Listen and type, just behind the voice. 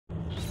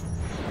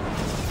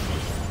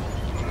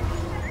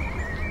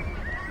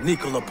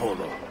Niccolo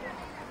Polo.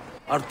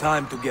 Our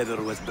time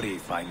together was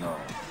brief, I know.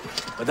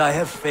 But I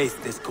have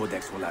faith this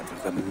codex will answer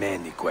the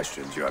many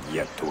questions you have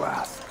yet to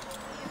ask.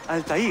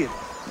 Altair,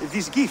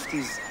 this gift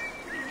is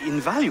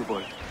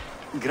invaluable.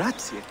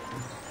 Grazie.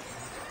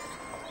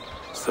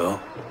 So,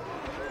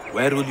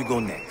 where will you go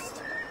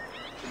next?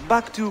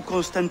 Back to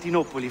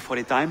Constantinople for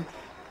a time.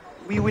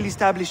 We will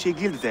establish a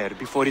guild there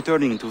before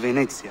returning to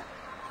Venezia.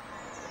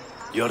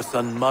 Your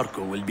son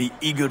Marco will be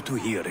eager to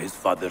hear his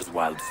father's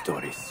wild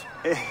stories.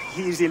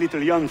 He is a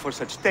little young for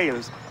such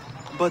tales,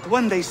 but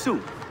one day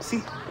soon,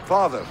 see?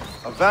 Father,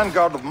 a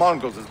vanguard of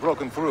Mongols has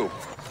broken through.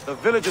 The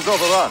village is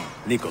overrun.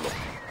 Niccolo,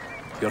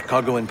 your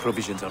cargo and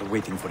provisions are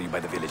waiting for you by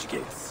the village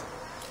gates.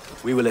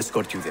 We will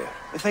escort you there.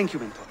 Thank you,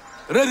 Mentor.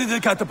 Ready the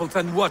catapults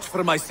and watch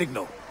for my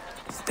signal.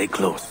 Stay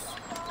close.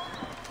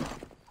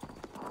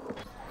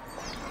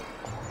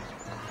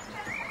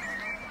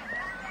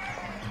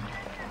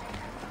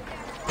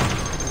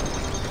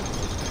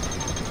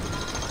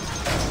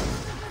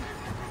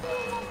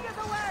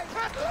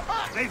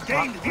 They've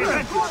gained the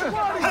advantage!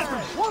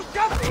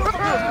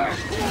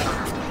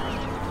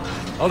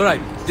 All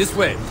right, this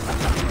way.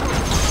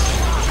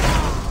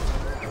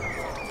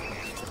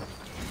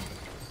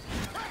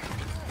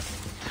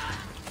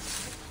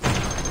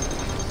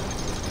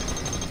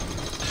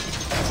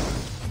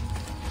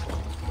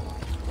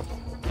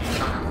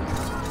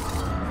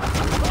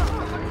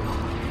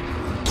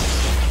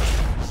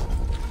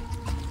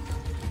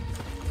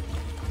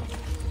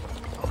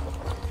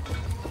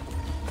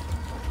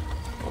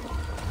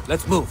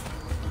 Let's move.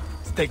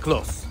 Stay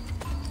close.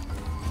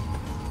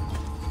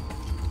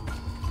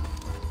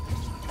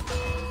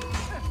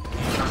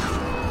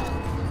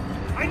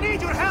 I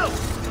need your help!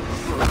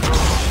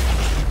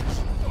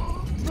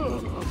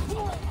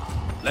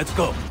 Let's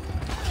go.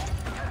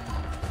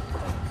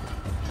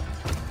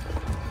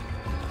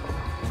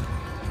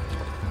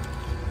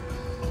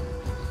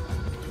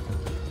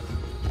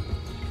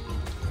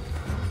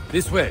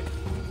 This way.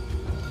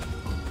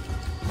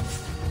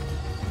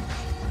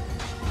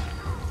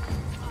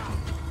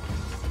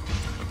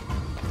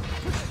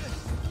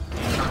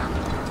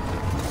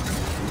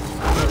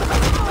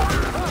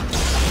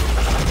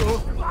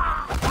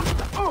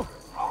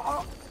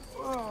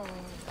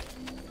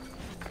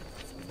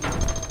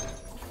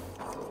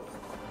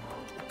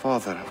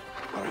 Father,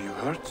 are you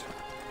hurt?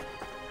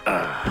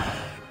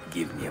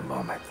 Give me a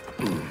moment.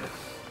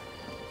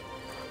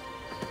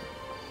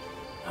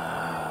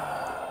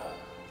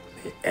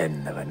 The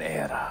end of an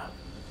era.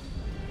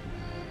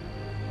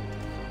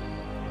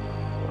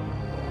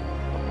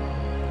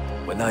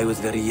 When I was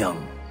very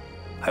young,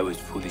 I was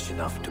foolish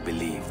enough to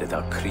believe that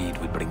our creed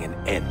would bring an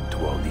end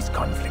to all these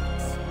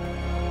conflicts.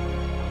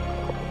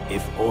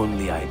 If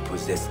only I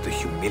possessed the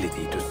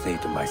humility to say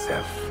to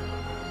myself,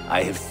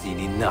 I have seen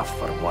enough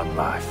for one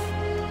life.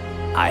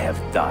 I have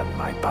done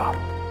my part.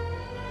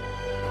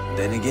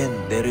 Then again,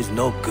 there is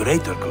no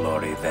greater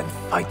glory than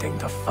fighting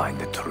to find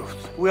the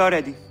truth. We are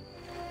ready.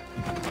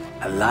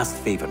 A last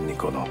favor,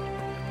 Niccolo.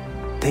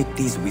 Take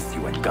these with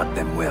you and guard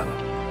them well.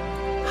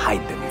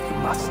 Hide them if you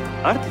must.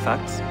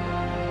 Artifacts?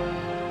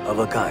 Of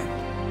a kind.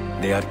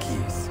 They are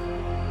keys.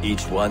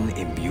 Each one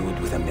imbued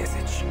with a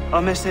message.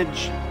 A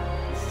message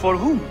for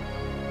whom?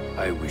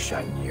 I wish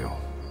I knew.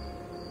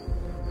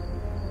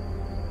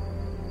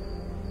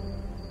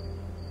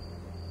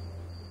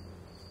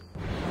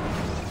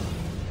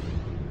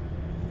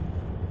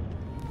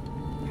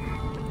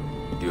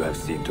 You have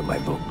seen to my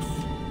books.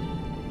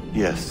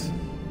 Yes.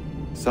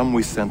 Some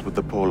we sent with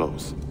the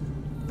Polos.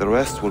 The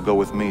rest will go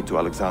with me to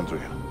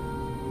Alexandria.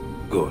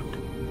 Good.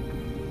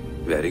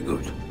 Very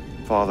good.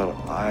 Father,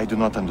 I do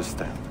not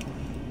understand.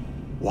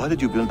 Why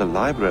did you build a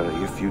library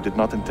if you did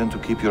not intend to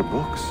keep your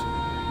books?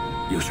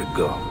 You should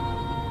go.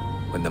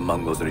 When the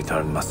Mongols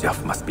return,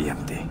 Masyaf must be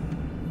empty.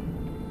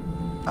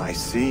 I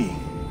see.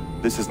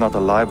 This is not a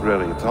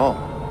library at all.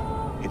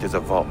 It is a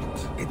vault.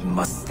 It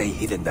must stay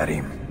hidden,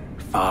 Darim.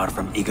 Far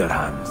from eager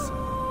hands.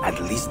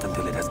 At least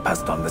until it has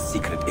passed on the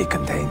secret it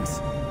contains.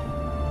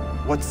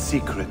 What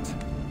secret?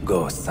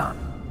 Go, son.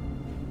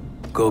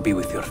 Go be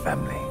with your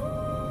family.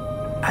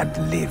 And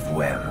live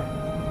well.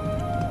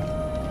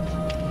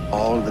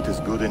 All that is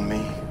good in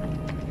me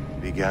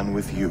began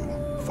with you,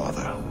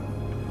 Father.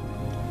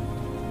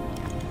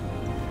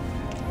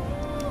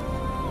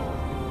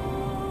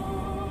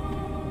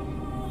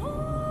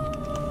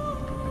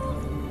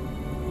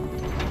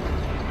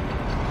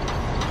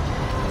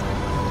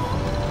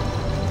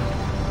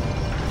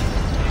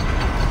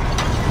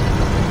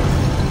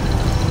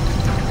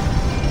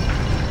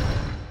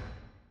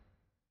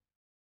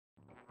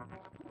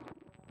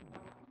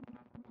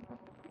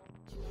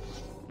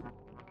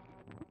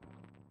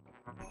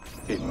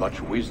 In much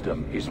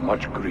wisdom is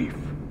much grief,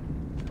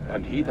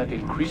 and he that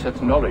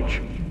increaseth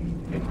knowledge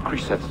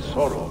increaseth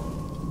sorrow.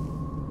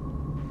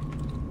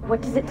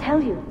 What does it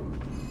tell you?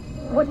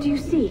 What do you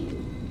see?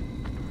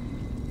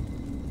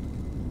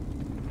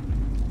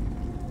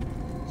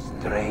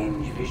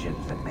 Strange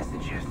visions and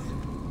messages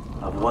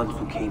of ones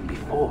who came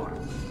before,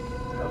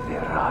 of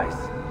their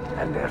rise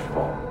and their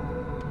fall.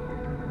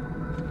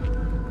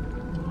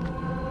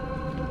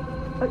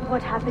 But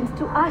what happens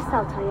to us,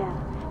 Altair?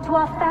 To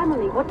our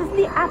family? What does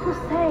the apple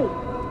say?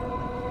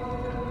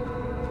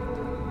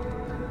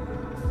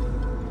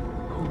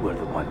 Who were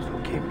the ones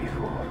who came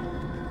before?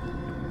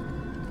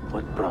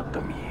 What brought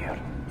them here?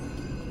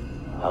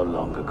 How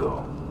long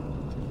ago?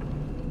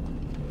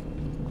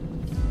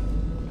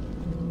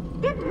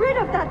 Get rid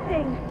of that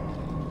thing!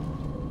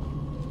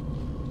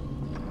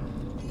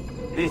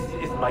 This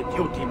is my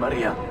duty,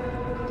 Maria.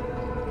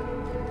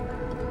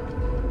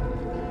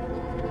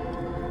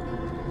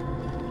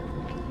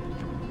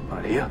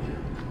 Maria?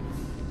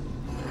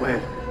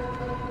 Where?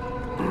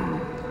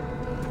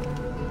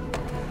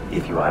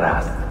 If you are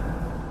asked,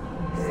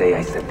 say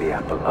I sent the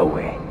apple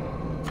away.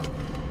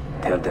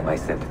 Tell them I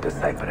sent it to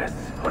Cyprus,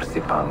 or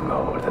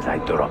Cipango, or that I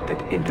dropped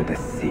it into the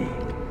sea.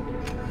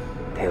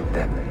 Tell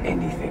them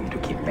anything to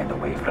keep men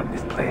away from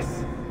this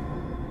place.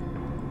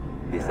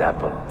 This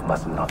apple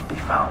must not be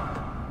found.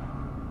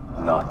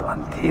 Not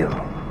until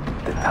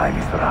the time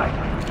is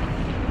right.